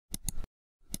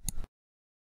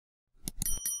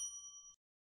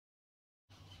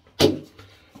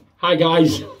Hi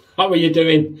guys, how are you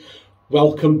doing?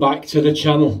 Welcome back to the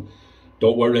channel.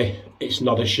 Don't worry, it's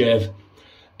not a shave.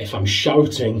 If I'm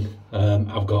shouting,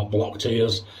 I've got blocked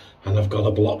ears and I've got a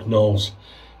blocked nose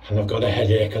and I've got a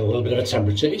headache and a little bit of a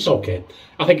temperature. It's okay.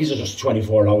 I think it's just a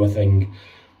 24-hour thing.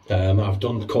 I've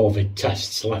done COVID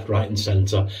tests left, right and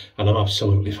centre and I'm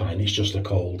absolutely fine. It's just a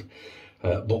cold.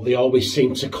 But they always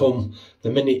seem to come the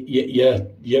minute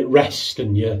you rest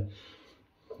and you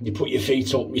put your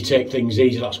feet up, you take things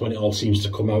easy, that's when it all seems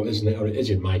to come out, isn't it? Or it is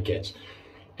in my case.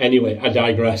 Anyway, I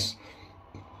digress.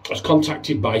 I was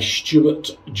contacted by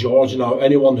Stuart George. Now,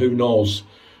 anyone who knows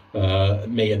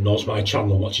me and knows my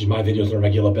channel and watches my videos on a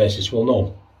regular basis will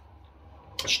know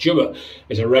Stuart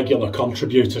is a regular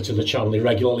contributor to the channel. He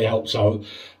regularly helps out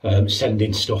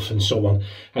sending stuff and so on.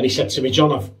 And he said to me,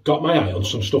 John, I've got my eye on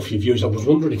some stuff you've used. I was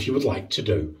wondering if you would like to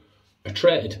do a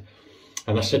trade.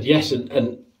 And I said yes.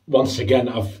 And once again,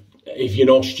 if you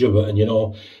know Stuart and you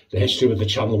know the history of the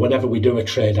channel, whenever we do a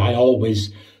trade, I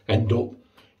always end up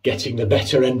getting the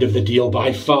better end of the deal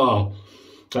by far.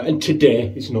 And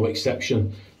today is no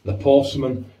exception. The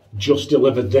postman just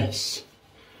delivered this.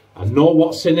 I know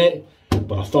what's in it,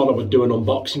 but I thought I would do an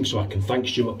unboxing so I can thank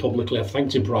Stuart publicly. I've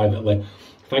thanked him privately,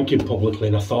 thank him publicly,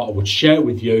 and I thought I would share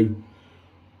with you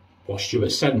what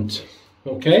Stuart sent.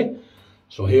 Okay,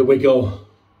 so here we go.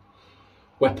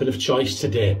 Weapon of choice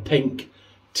today, pink,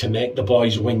 to make the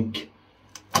boys wink.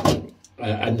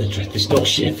 And there's no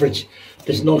shaverage.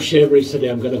 There's no shaverage today.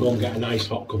 I'm going to go and get a nice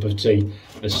hot cup of tea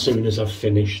as soon as I've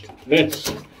finished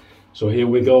this. So here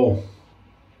we go.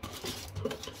 I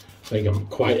think I'm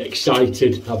quite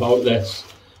excited about this.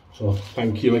 So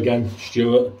thank you again,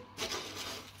 Stuart.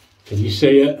 Can you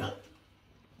see it?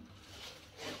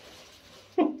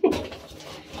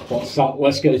 What's that?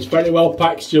 Let's get it. It's very well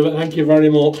packed, Stuart. Thank you very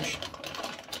much.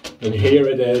 And here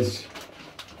it is.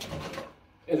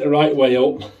 In the right way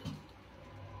up.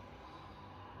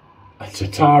 A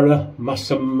Tatara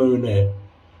Masamune.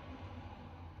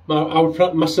 I would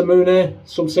pronounce Masamune.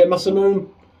 Some say Masamune.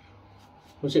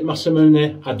 Was it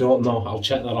Masamune? I don't know. I'll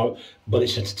check that out. But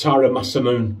it's a Tatara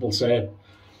Masamune, we'll say.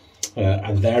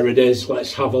 And there it is.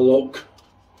 Let's have a look.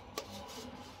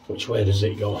 Which way does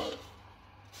it go?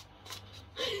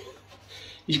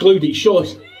 He's glued it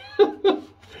shut.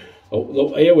 Oh,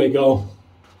 look, here we go.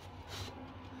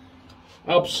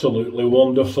 Absolutely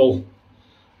wonderful.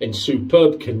 In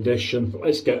superb condition.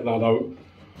 Let's get that out.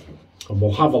 And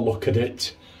we'll have a look at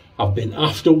it. I've been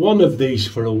after one of these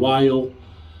for a while.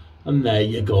 And there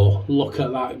you go. Look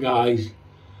at that, guys.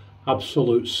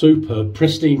 Absolute superb,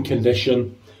 pristine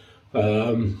condition.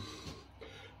 I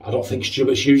don't think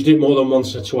Stuart's used it more than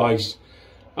once or twice.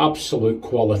 Absolute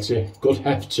quality. Good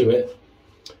heft to it.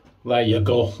 There you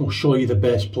go. We'll show you the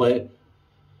base plate.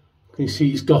 Can you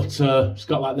see it's got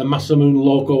like the Masamune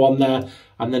logo on there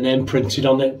and the name printed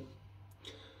on it.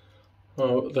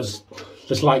 Oh, there's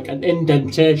like an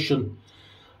indentation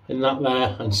in that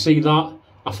there, and see that?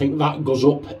 I think that goes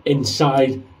up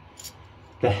inside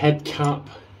the head cap.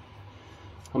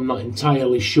 I'm not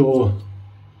entirely sure.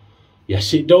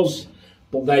 Yes, it does.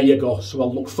 But there you go. So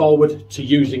I'll look forward to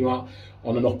using that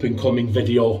on an up-and-coming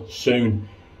video soon.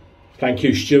 Thank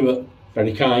you, Stuart.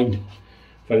 Very kind,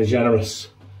 very generous.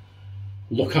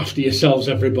 Look after yourselves,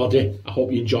 everybody. I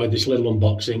hope you enjoyed this little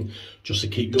unboxing, just to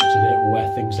keep you up to date with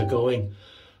where things are going.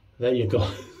 There you go.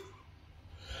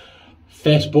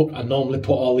 Facebook, I normally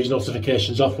put all these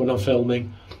notifications off when I'm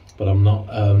filming, but I'm not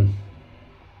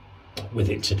with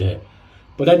it today.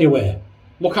 But anyway,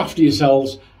 look after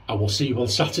yourselves. I will see you on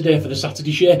Saturday for the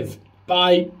Saturday shave.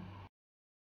 Bye.